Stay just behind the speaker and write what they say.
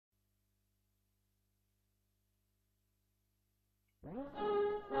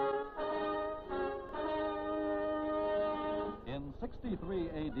In 63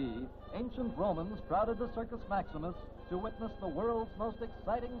 AD, ancient Romans crowded the Circus Maximus to witness the world's most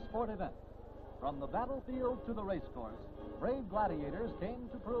exciting sport event. From the battlefield to the racecourse, brave gladiators came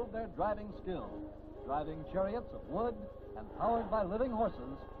to prove their driving skill, driving chariots of wood and powered by living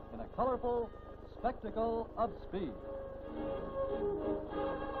horses in a colorful spectacle of speed.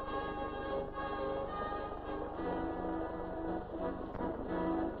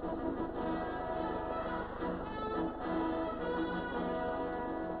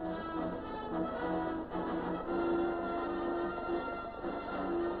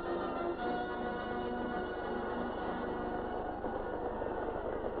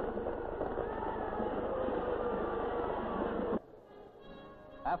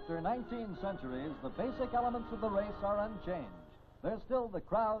 After 19 centuries, the basic elements of the race are unchanged. There's still the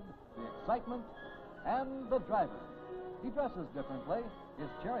crowd, the excitement, and the driver. He dresses differently. His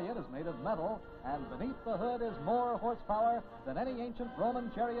chariot is made of metal, and beneath the hood is more horsepower than any ancient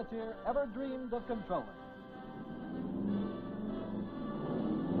Roman charioteer ever dreamed of controlling.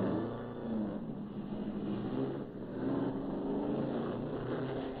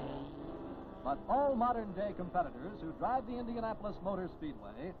 But all modern-day competitors who drive the Indianapolis Motor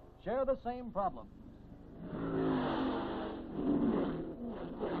Speedway share the same problem.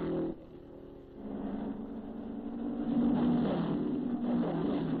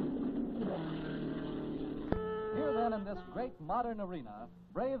 Here then, in this great modern arena,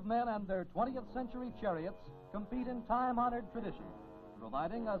 brave men and their 20th century chariots compete in time-honored tradition,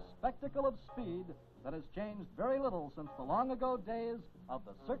 providing a spectacle of speed that has changed very little since the long-ago days of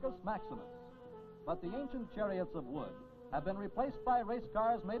the Circus Maximus. But the ancient chariots of wood have been replaced by race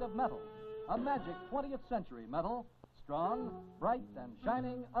cars made of metal, a magic 20th century metal, strong, bright, and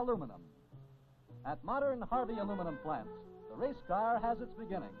shining aluminum. At modern Harvey aluminum plants, the race car has its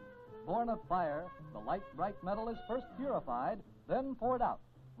beginning. Born of fire, the light, bright metal is first purified, then poured out,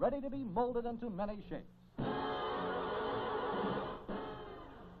 ready to be molded into many shapes.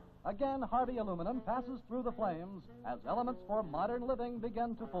 Again, Harvey aluminum passes through the flames as elements for modern living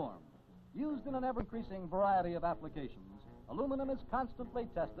begin to form. Used in an ever-increasing variety of applications, aluminum is constantly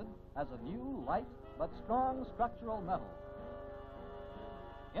tested as a new, light, but strong structural metal.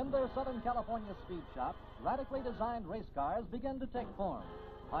 In their Southern California speed shop, radically designed race cars begin to take form.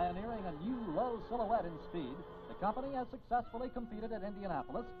 Pioneering a new low silhouette in speed, the company has successfully competed at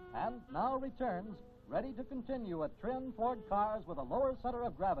Indianapolis and now returns, ready to continue a trend toward cars with a lower center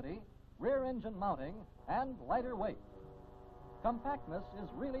of gravity, rear engine mounting, and lighter weight. Compactness is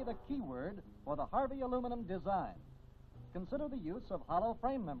really the key word for the Harvey aluminum design. Consider the use of hollow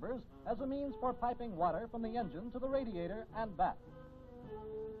frame members as a means for piping water from the engine to the radiator and back.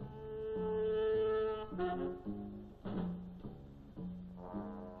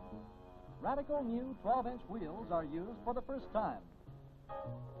 Radical new 12-inch wheels are used for the first time.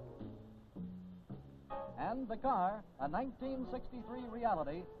 And the car, a 1963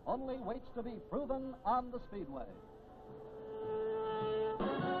 reality, only waits to be proven on the speedway.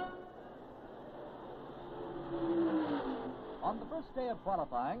 On the first day of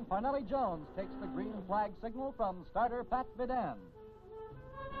qualifying, Parnelli Jones takes the green flag signal from starter Pat Vidan.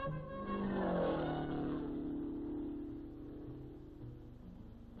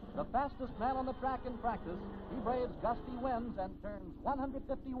 The fastest man on the track in practice, he braves gusty winds and turns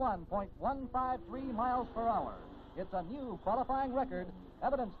 151.153 miles per hour. It's a new qualifying record,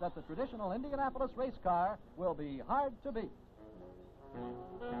 evidence that the traditional Indianapolis race car will be hard to beat.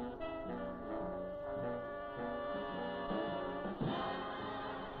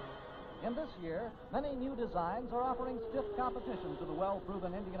 In this year, many new designs are offering stiff competition to the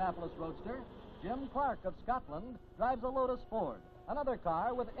well-proven Indianapolis Roadster. Jim Clark of Scotland drives a Lotus Ford, another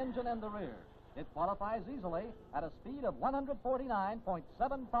car with engine in the rear. It qualifies easily at a speed of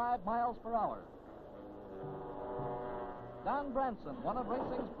 149.75 miles per hour. Don Branson, one of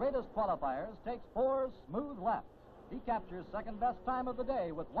racing's greatest qualifiers, takes 4 smooth laps. He captures second best time of the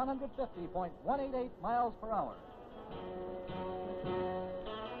day with 150.188 miles per hour.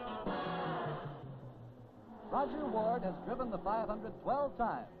 Roger Ward has driven the 500 12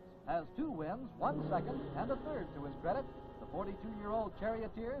 times, has 2 wins, 1 second, and a third to his credit. The 42-year-old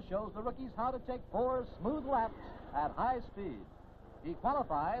charioteer shows the rookies how to take 4 smooth laps at high speed. He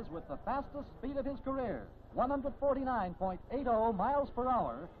qualifies with the fastest speed of his career, 149.80 miles per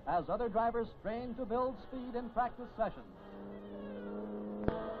hour, as other drivers strain to build speed in practice sessions.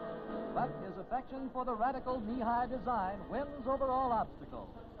 But his affection for the radical knee-high design wins over all obstacles.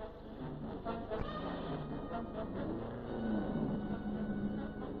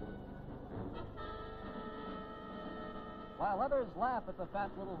 While others laugh at the fat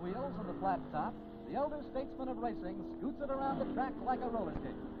little wheels and the flat top, the elder statesman of racing scoots it around the track like a roller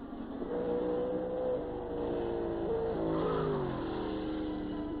skate.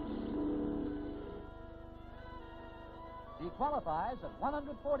 He qualifies at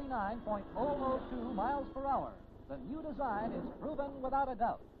 149.002 miles per hour. The new design is proven without a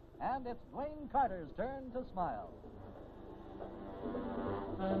doubt, and it's Dwayne Carter's turn to smile.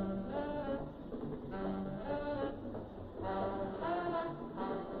 The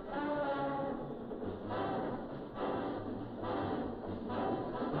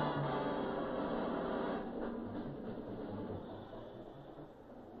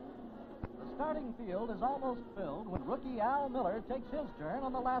starting field is almost filled when rookie Al Miller takes his turn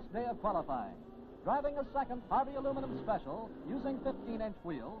on the last day of qualifying. Driving a second Harvey Aluminum Special using 15-inch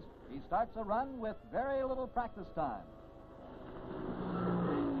wheels, he starts a run with very little practice time.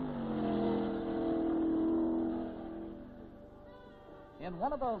 In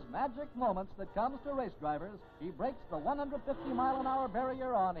one of those magic moments that comes to race drivers, he breaks the 150-mile-an-hour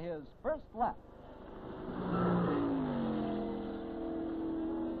barrier on his first lap.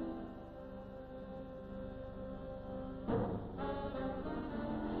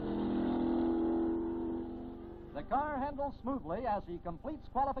 The car handles smoothly as he completes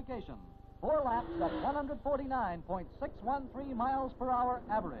qualification. 4 laps at 149.613 miles per hour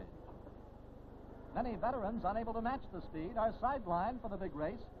average. Many veterans unable to match the speed are sidelined for the big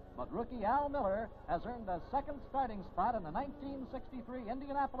race, but rookie Al Miller has earned a second starting spot in the 1963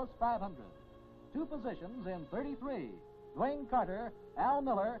 Indianapolis 500. 2 positions in 33. Dwayne Carter, Al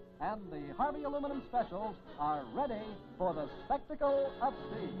Miller, and the Harvey Aluminum Specials are ready for the spectacle of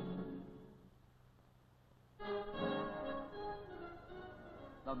speed.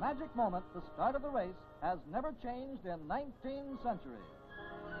 The magic moment, the start of the race, has never changed in 19 centuries.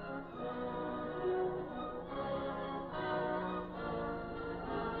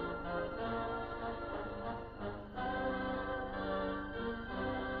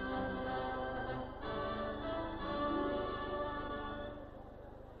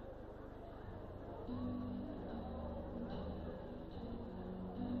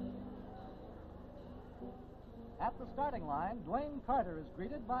 At the starting line, Dwayne Carter is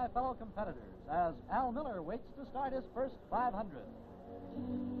greeted by fellow competitors as Al Miller waits to start his first 500.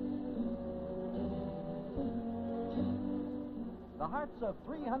 The hearts of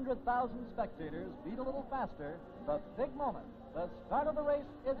 300,000 spectators beat a little faster. The big moment, the start of the race,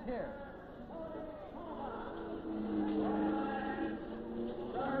 is here.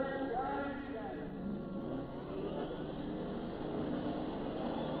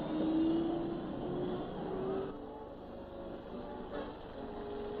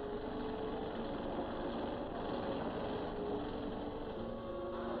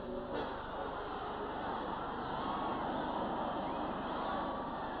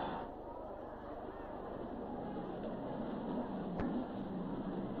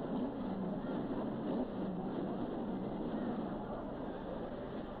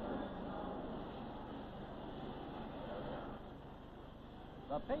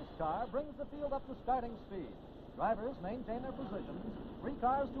 The pace car brings the field up to starting speed. Drivers maintain their positions, 3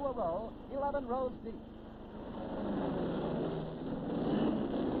 cars to a row, 11 rows deep.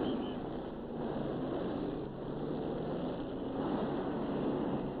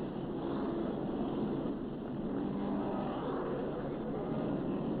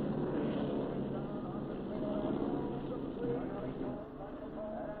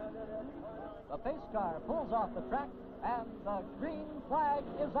 The pace car pulls off the track, and the green flag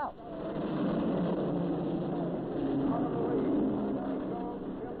is out.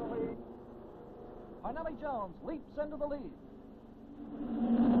 Parnelli Jones leaps into the lead.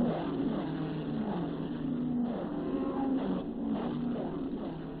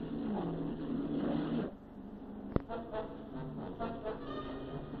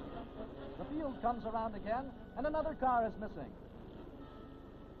 The field comes around again, and another car is missing.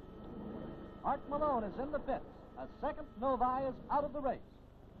 Art Malone is in the pits. A second Novi is out of the race.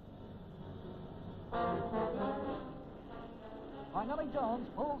 Parnelli Jones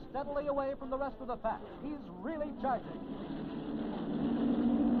pulls steadily away from the rest of the pack. He's really charging.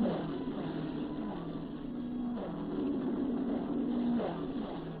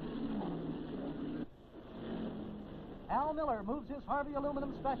 Al Miller moves his Harvey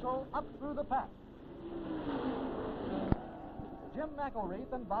Aluminum Special up through the pack. Jim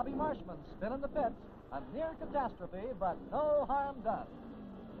McElreath and Bobby Marshman spin in the pits. A near catastrophe, but no harm done.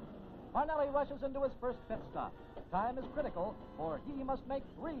 Parnelli rushes into his first pit stop. Time is critical, for he must make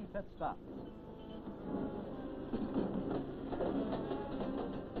 3 pit stops.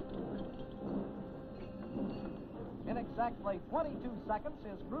 In exactly 22 seconds,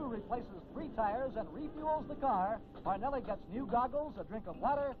 his crew replaces 3 tires and refuels the car. Parnelli gets new goggles, a drink of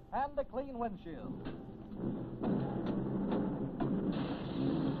water, and a clean windshield.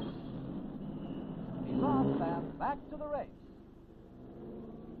 He's off and back to the race.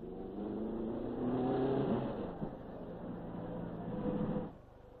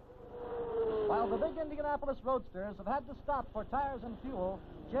 While the big Indianapolis roadsters have had to stop for tires and fuel,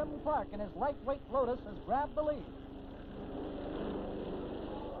 Jim Clark in his lightweight Lotus has grabbed the lead.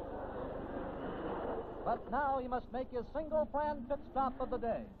 But now he must make his single-planned pit stop of the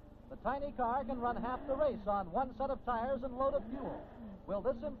day. The tiny car can run half the race on one set of tires and load of fuel. Will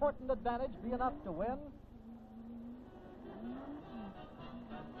this important advantage be enough to win?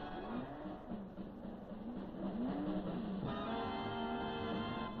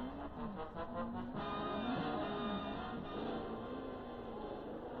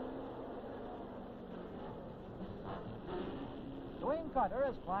 Dwayne Carter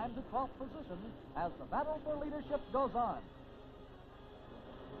has climbed to 12th position as the battle for leadership goes on.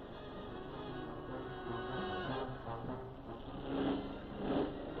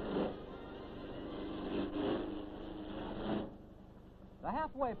 The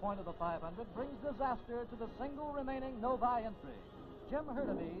halfway point of the 500 brings disaster to the single remaining Novi entry. Jim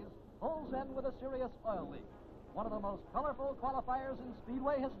Herteves pulls in with a serious oil leak. One of the most colorful qualifiers in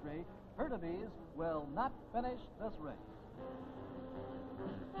Speedway history, Herteves will not finish this race.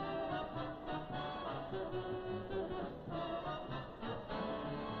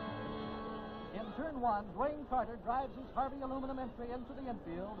 In turn 1, Dwayne Carter drives his Harvey aluminum entry into the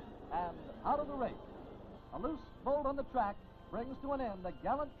infield and out of the race. A loose bolt on the track brings to an end a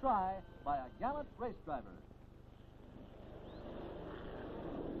gallant try by a gallant race driver.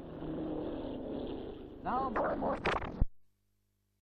 Now,